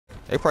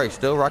They probably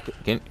still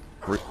rocking.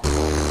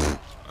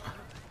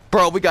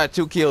 Bro, we got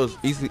 2 kills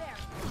easily.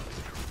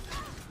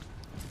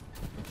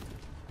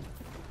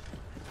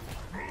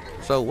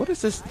 So what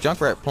is this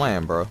Junkrat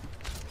plan, bro?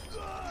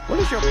 What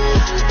is your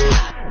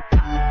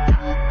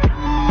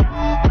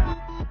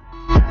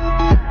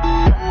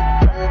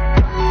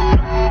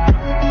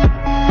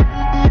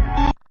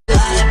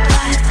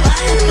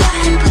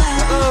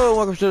Hello,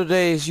 welcome to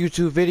today's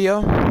YouTube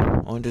video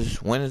on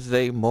this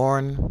Wednesday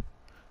morning.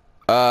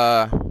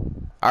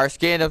 Our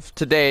skin of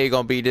today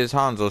gonna be this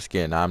Hanzo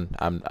skin. I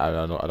don't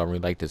really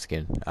like this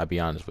skin. I'll be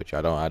honest with you.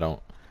 I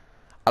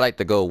like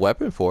the gold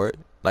weapon for it.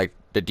 Like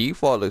the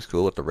default looks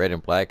cool with the red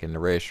and black and the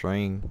red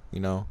string, you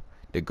know.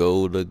 The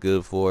gold look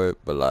good for it,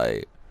 but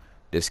like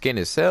the skin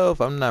itself,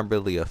 I'm not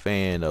really a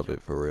fan of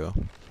it for real.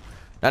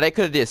 Now they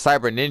could have did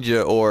Cyber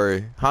Ninja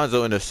or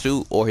Hanzo in a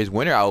suit or his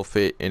winter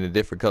outfit in a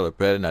different color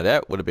pattern. Now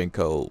that would have been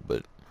cold,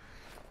 but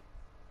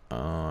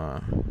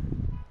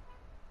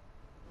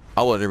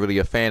I wasn't really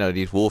a fan of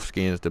these wolf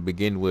skins to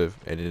begin with,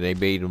 and then they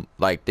made them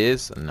like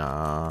this.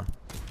 Nah.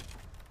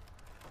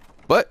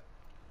 But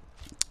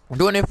I'm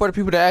doing it for the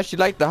people that actually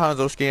like the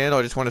Hanzo skin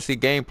or just want to see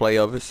gameplay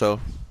of it. So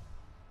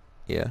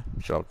yeah,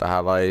 show off the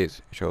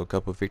highlights, show a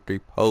couple victory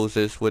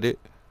poses with it.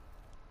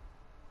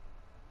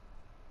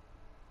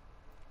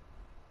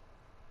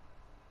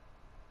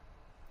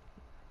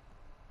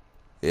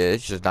 Yeah,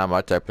 it's just not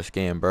my type of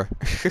skin, bro.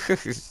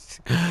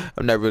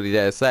 I'm not really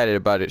that excited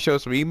about it. Show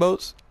some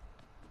emotes.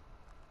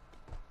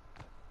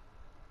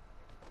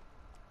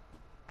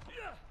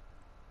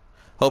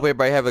 Hope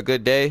everybody have a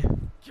good day.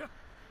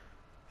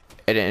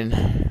 And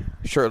then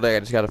shortly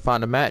I just gotta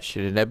find a match,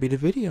 and then that'd be the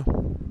video.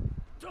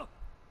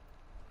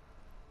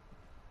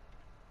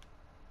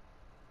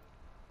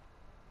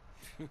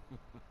 You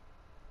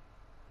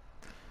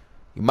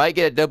might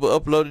get a double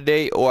upload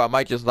today, or I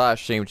might just live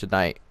stream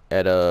tonight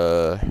at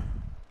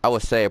I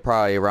would say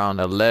probably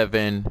around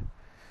 11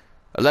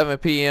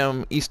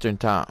 p.m. Eastern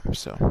time.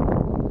 So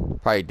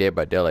probably Dead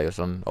by Daylight or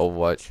something.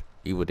 Overwatch,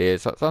 Evil Dead,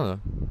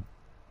 something.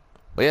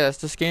 But yeah, that's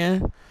the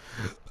skin,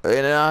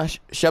 and I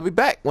shall be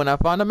back when I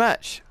find a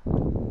match.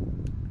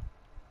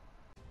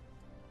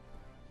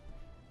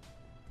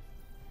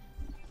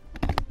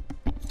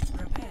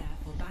 Prepare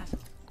for battle.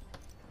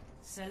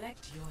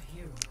 Select your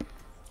hero.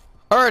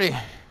 Alrighty,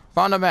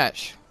 found a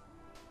match.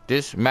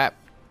 This map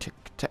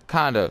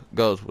kind of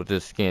goes with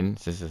this skin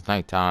since it's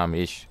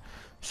nighttime-ish.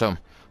 So,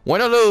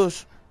 win or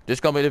lose, this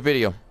gonna be the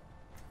video.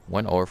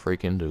 Win or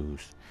freaking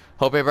lose.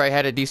 Hope everybody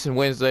had a decent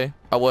Wednesday.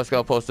 I was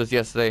gonna post this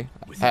yesterday.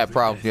 I had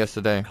problems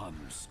yesterday,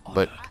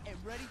 but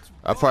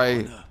I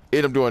probably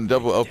end up doing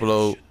double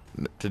upload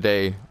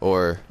today,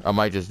 or I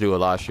might just do a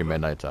live stream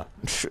at nighttime.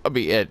 I'll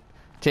be at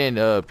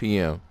 10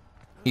 p.m.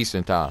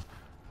 Eastern time.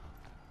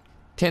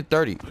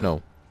 10:30,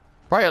 no,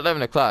 probably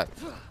 11 o'clock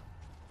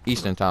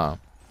Eastern time.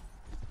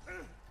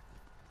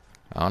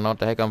 I don't know what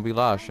the heck I'm gonna be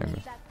live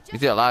streaming.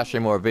 It's a live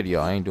stream or a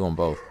video. I ain't doing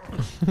both.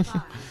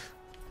 5,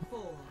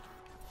 4,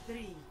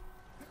 3,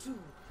 2.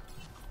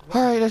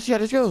 Alright, let's see how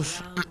this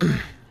goes.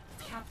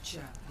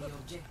 Capture the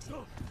objective.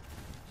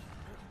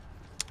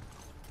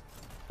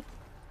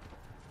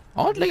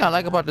 Only thing I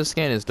like about this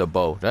skin is the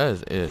bow. That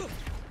is it.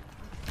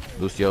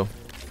 Lucio.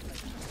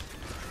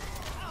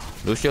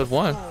 Lucio's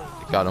won.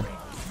 Got him.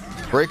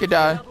 Break or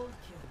die.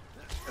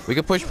 We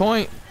can push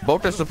point.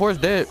 Both the support's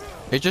dead.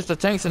 It's just the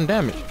tanks and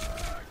damage.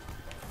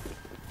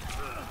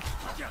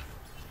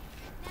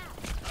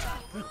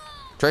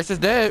 Tracer's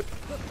dead.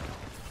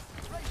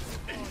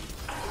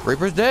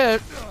 Reaper's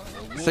dead.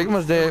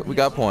 Sigma's dead. We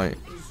got point.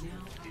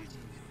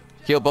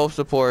 Kill both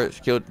supports.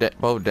 Kill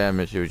both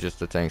damage. It was just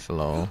the tanks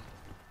alone.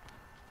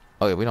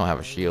 Okay, we don't have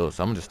a shield,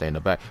 so I'm just staying in the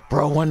back.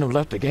 Bro, one of them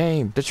left the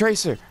game. The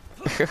Tracer.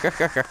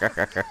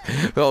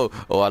 oh,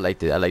 I like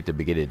the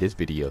beginning of this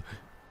video.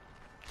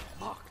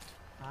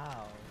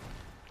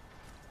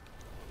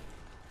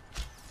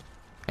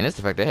 And it's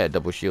the fact they had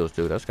double shields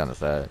too. That's kind of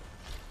sad.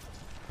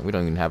 We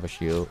don't even have a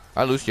shield.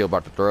 Our Lucio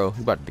about to throw.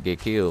 He about to get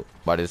killed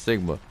by this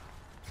Sigma.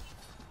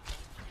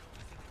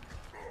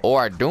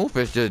 Or our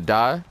Doomfist just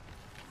died.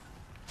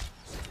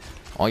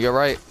 On your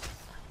right.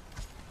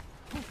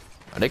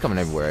 They coming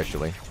everywhere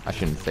actually. I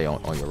shouldn't stay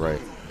on your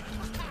right.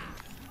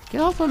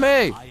 Get off of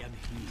me!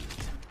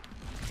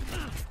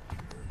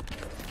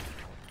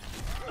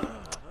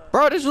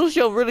 Bro, this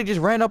Lucio really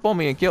just ran up on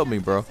me and killed me,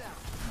 bro.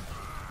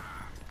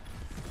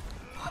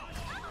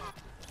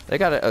 They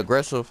got an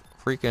aggressive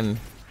freaking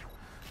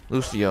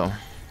Lucio.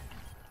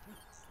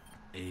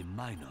 A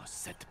minor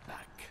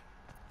setback.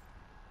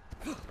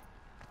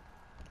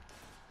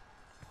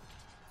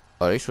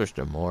 Oh, they switched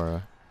to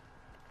Mora.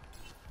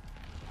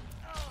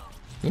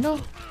 You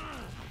know,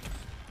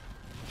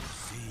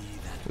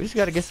 we just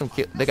gotta get some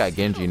kill. They got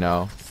Genji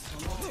now.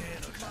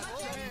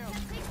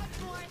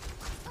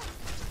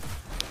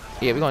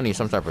 Yeah, we gonna need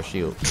some type of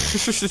shield.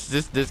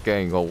 this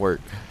game ain't gonna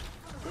work.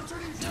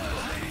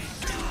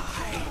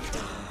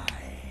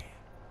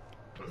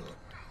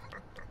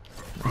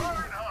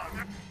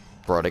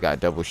 Bro, they got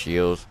double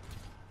shields.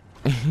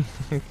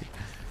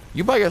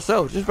 You by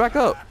yourself. Just back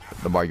up.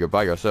 Lamar, you're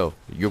by yourself.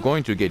 You're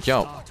going to get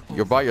jumped.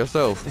 You're by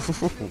yourself.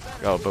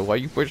 Oh, but why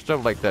you push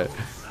stuff like that?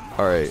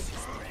 All right.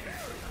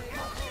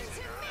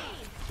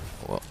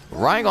 Well,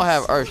 Ryan gonna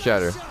have Earth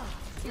Shatter.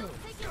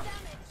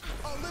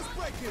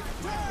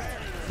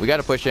 We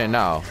gotta push in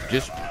now.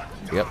 Just,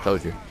 yep,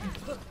 told you.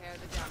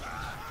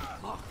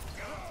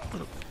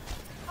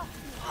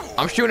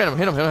 I'm shooting at him.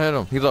 Hit him. Hit him. Hit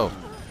him. He's low.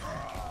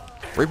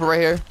 Reaper right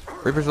here.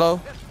 Reaper's low.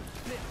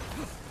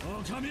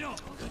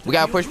 We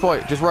gotta push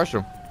point. Just rush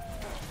him.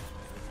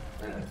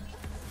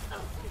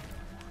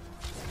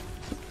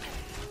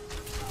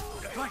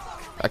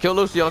 I killed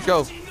Lucio. Let's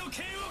go.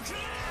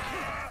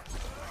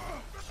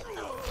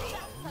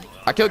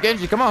 I killed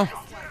Genji. Come on.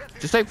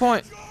 Just take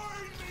point.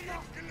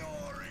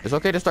 It's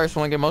okay to start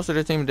swinging. Most of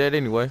the team dead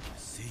anyway.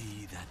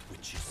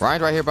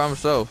 Ryan's right here by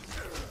himself.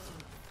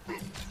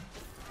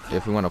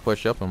 If we want to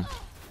push up him.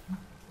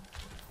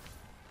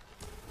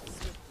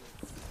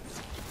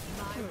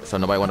 So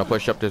nobody want to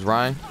push up this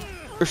Ryan?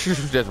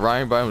 Just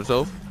Ryan by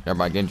himself? Never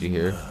mind, Genji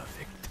here.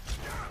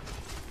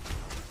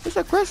 It's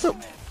aggressive.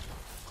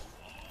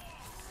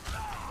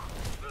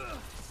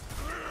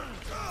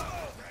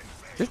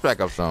 Just back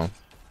up some.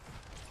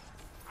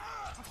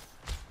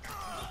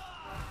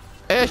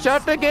 Hey,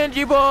 shot the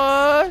Genji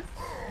boy!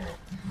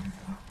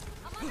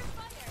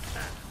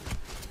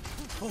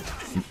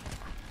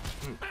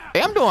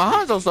 Hey, I'm doing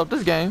Hanzo stuff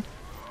this game.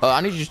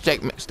 I need you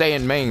to stay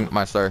in main,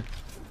 my sir.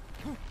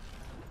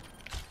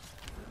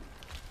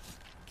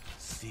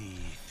 See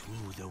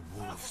through the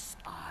wolf's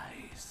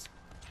eyes.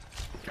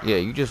 Yeah,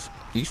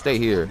 you stay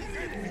here.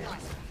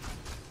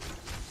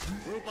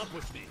 Group up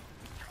with me.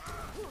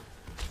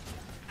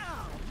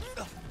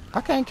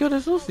 I can't kill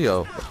this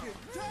Lucio.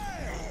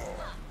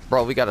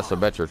 Bro, we got a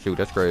Symmetra too.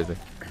 That's crazy.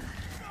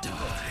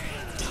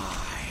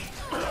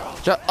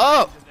 Shut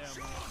up!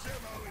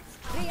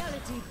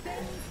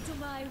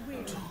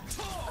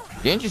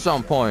 Genji's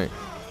on point.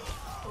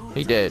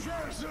 He dead.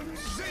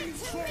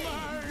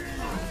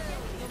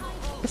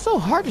 It's so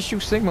hard to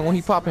shoot Sigma when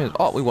he pop in his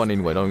ult. We won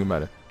anyway. Don't even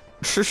matter.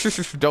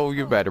 Don't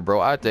even matter, bro.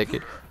 I take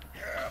it.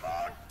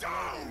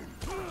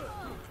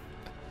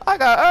 I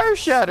got Earth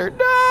Shatter.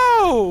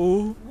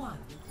 No!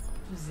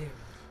 1-0.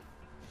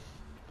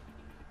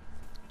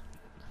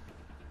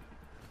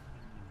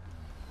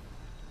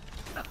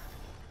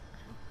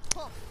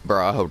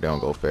 Bro, I hope they don't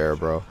go fair,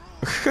 bro.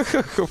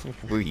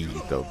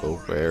 Please don't go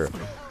fair.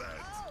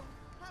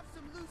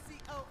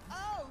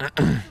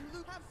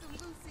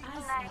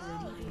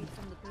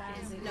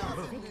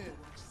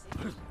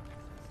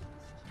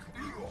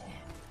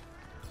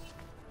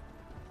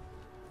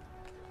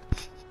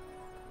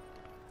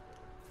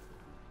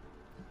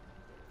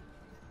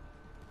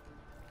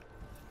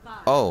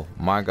 Oh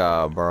my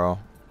god, bro.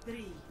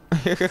 3.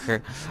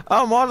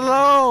 I'm all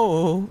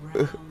alone.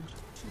 Round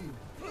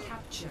 2.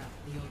 Capture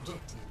the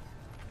objective.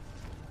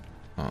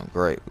 Oh,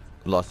 great.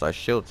 Lost our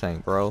shield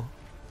tank, bro.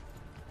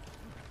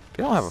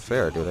 They don't have a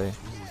fair, do they?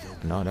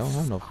 No, they don't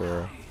have no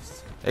fair.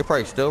 They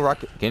probably still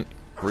rock it.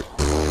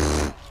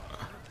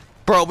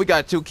 Bro, we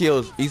got 2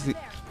 kills. Easy.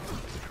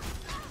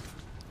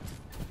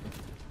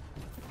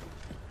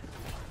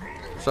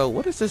 So,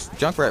 what is this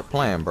Junkrat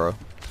plan, bro?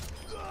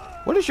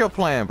 What is your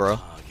plan, bro?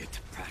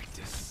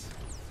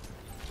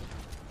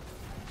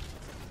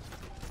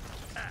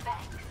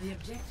 The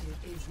objective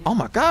is Oh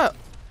my god.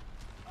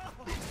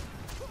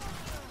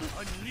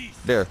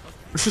 There.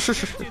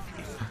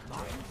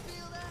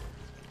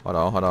 Hold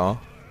on, hold on.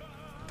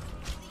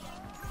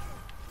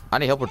 I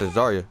need help with this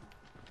Zarya.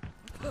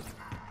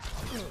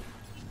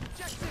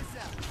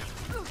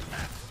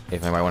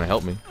 If anybody want to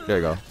help me, there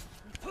you go.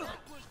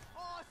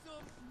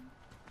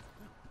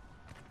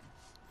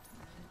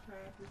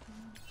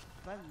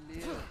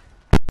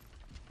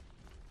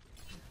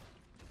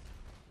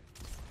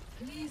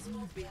 Please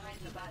move behind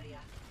the barrier.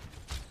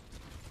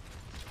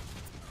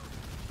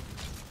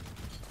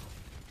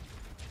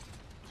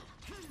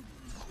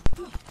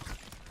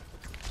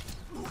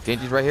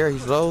 Genji's right here.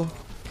 He's low.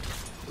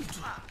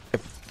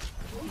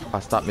 If I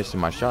stop missing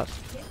my shots.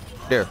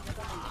 There.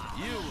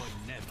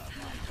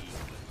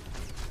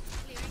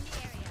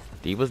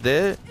 D.Va's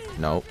dead?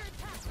 Nope.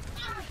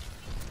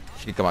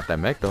 She can come out that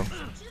mech though.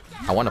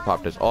 I want to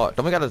pop this. Oh,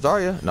 don't we got a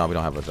Zarya? No, we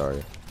don't have a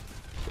Zarya.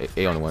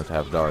 They only wants to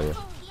have Zarya.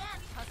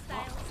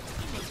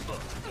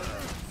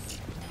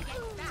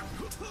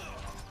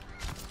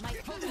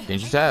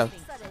 Genji's half.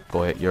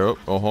 Go ahead. You're up.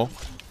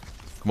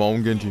 Come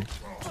on, Genji.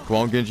 Come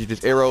on, Genji.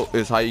 This arrow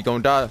is how you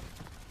gonna die.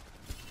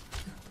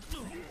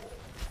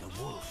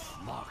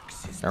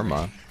 Never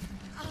mind.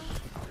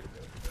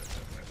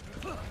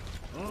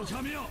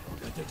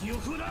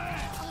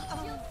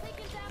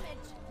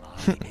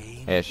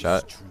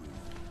 Headshot.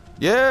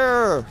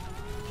 Yeah.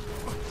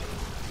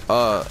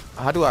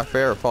 How do I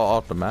fair fall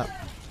off the map?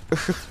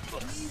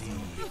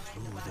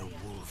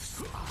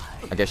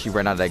 I guess she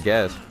ran out of that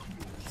gas.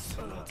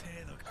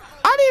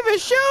 I didn't even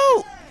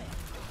shoot.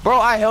 Bro,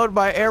 I held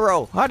my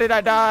arrow. How did I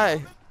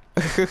die?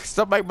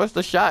 Somebody must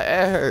have shot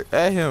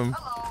at him.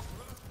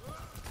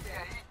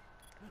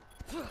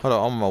 Hold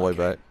on, I'm on my way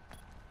back.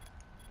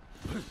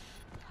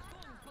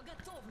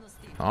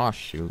 Oh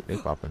shoot, they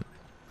popping.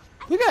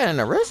 We got an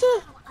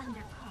Orisa?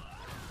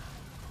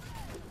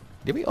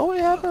 Did we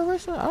always have an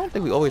Orisa? I don't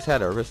think we always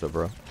had an Orisa,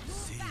 bro.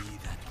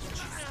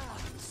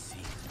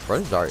 Bro,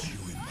 this is art.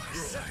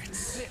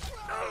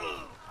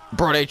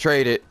 Bro, they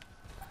traded.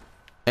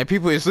 And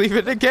people is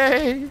leaving the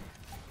game.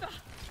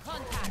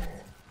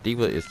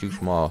 Diva is too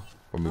small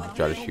for me to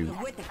try to shoot.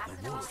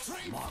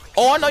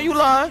 Oh, I know you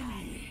lying.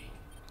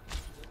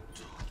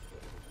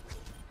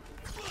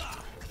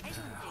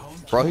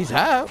 Bro, he's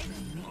half.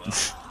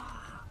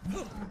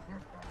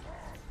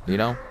 You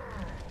know?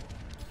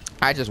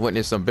 I just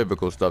witnessed some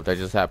biblical stuff that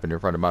just happened in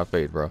front of my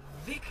face, bro.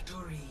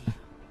 Victory.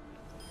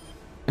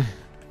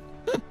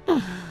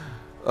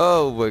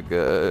 Oh my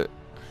god.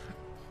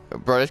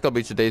 Bro, that's gonna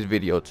be today's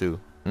video too.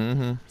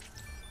 Mm-hmm.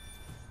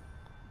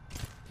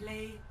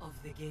 Play of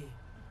the game.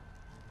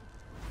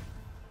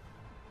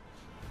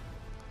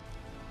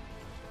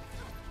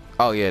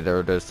 Oh yeah,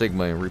 the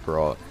Sigma and Reaper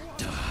all.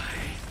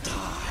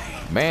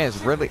 Man's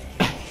really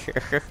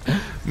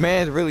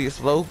man's really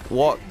slow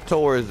walk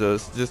towards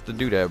us just to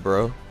do that,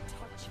 bro.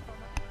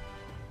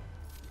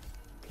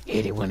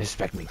 Yeah, they wouldn't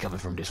expect me coming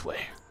from this way.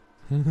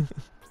 But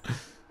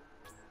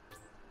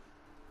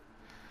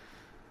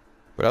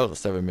that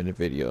was a 7-minute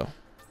video.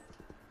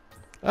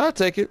 I'll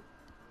take it.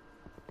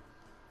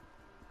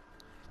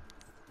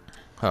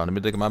 Hold on, let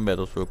me look at my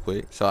medals real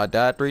quick. So I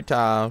died 3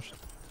 times.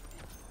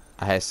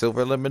 I had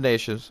silver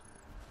eliminations.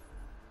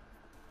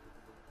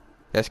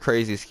 That's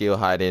crazy skill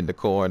hiding in the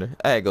corner.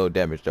 I had gold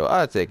damage though.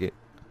 I'll take it.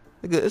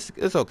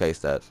 It's okay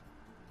stats.